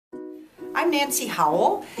I'm Nancy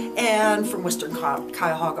Howell, and from Western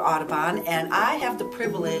Cuyahoga Audubon, and I have the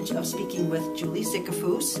privilege of speaking with Julie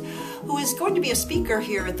Zickefoose, who is going to be a speaker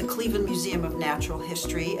here at the Cleveland Museum of Natural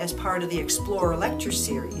History as part of the Explorer Lecture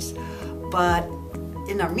Series. But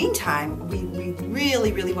in our meantime, we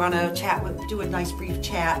really want to do a nice brief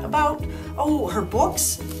chat about, her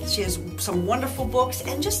books. She has some wonderful books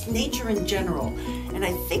and just nature in general. And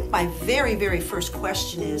I think my very first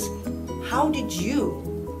question is, how did you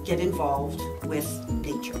get involved with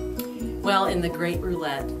nature? Well, in the great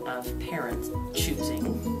roulette of parents choosing,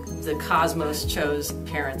 the cosmos chose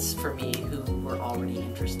parents for me who were already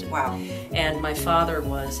interested. Wow. And my father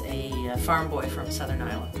was a farm boy from Southern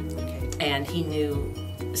Iowa. Okay. And he knew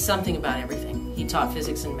something about everything. He taught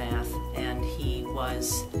physics and math, and he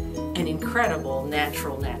was an incredible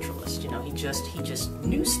naturalist. You know, he just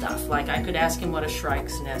knew stuff. Like, I could ask him what a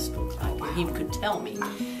shrike's nest looked like, and he could tell me.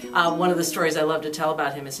 One of the stories I love to tell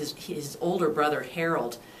about him is his older brother,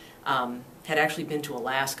 Harold, had actually been to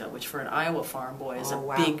Alaska, which for an Iowa farm boy is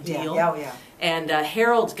a big deal. Yeah. And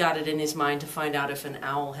Harold got it in his mind to find out if an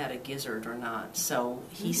owl had a gizzard or not. So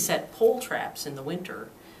he set pole traps in the winter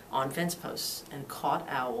on fence posts and caught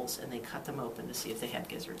owls, and they cut them open to see if they had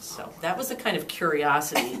gizzards. So that was the kind of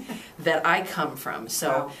curiosity that I come from.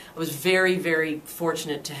 So I was very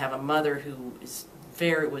fortunate to have a mother who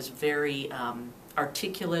was very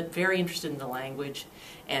articulate, very interested in the language,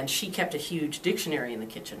 and she kept a huge dictionary in the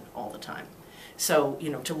kitchen all the time. So, you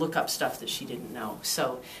know, to look up stuff that she didn't know.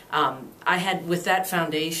 So I had, with that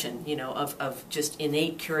foundation, you know, of just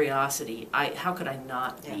innate curiosity, how could I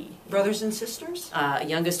not be? Brothers and sisters?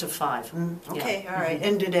 Youngest of 5. Okay, all right.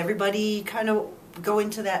 And did everybody kind of go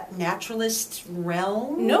into that naturalist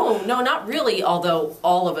realm? No, not really, although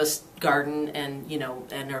all of us garden and, you know,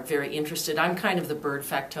 and are very interested. I'm kind of the bird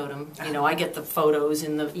factotum. You know, I get the photos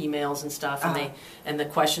in the emails and stuff, and the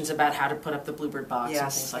questions about how to put up the bluebird box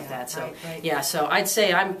and things like that. So right. So I'd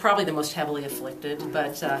say I'm probably the most heavily afflicted,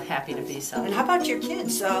 but happy to be so. And how about your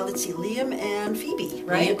kids? Let's see, Liam and Phoebe,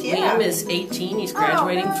 right? Liam is 18. He's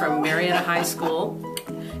graduating from Marietta High School.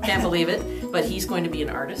 Can't believe it, but he's going to be an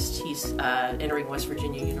artist. He's entering West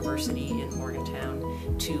Virginia University in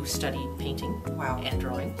Morgantown to study painting and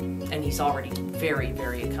drawing, and he's already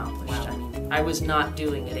very accomplished. I mean, I was not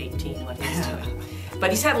doing at 18 what he's doing, but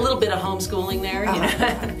he's had a little bit of homeschooling there, you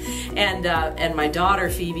know. And my daughter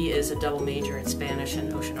Phoebe is a double major in Spanish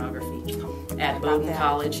and oceanography at Bowdoin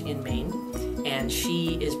College in Maine, and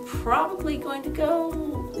she is probably going to go.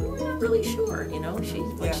 We're not really sure, you know,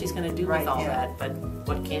 what she's going to do with all that, but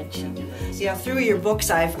what can't she do? Yeah, through your books,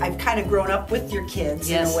 I've kind of grown up with your kids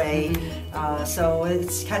in a way, so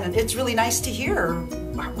it's really nice to hear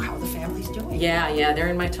how the family's doing. Yeah, they're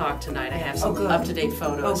in my talk tonight. I have some up-to-date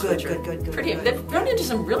photos. Good. They've grown into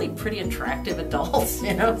some really pretty attractive adults.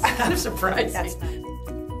 You know, it's kind of surprising.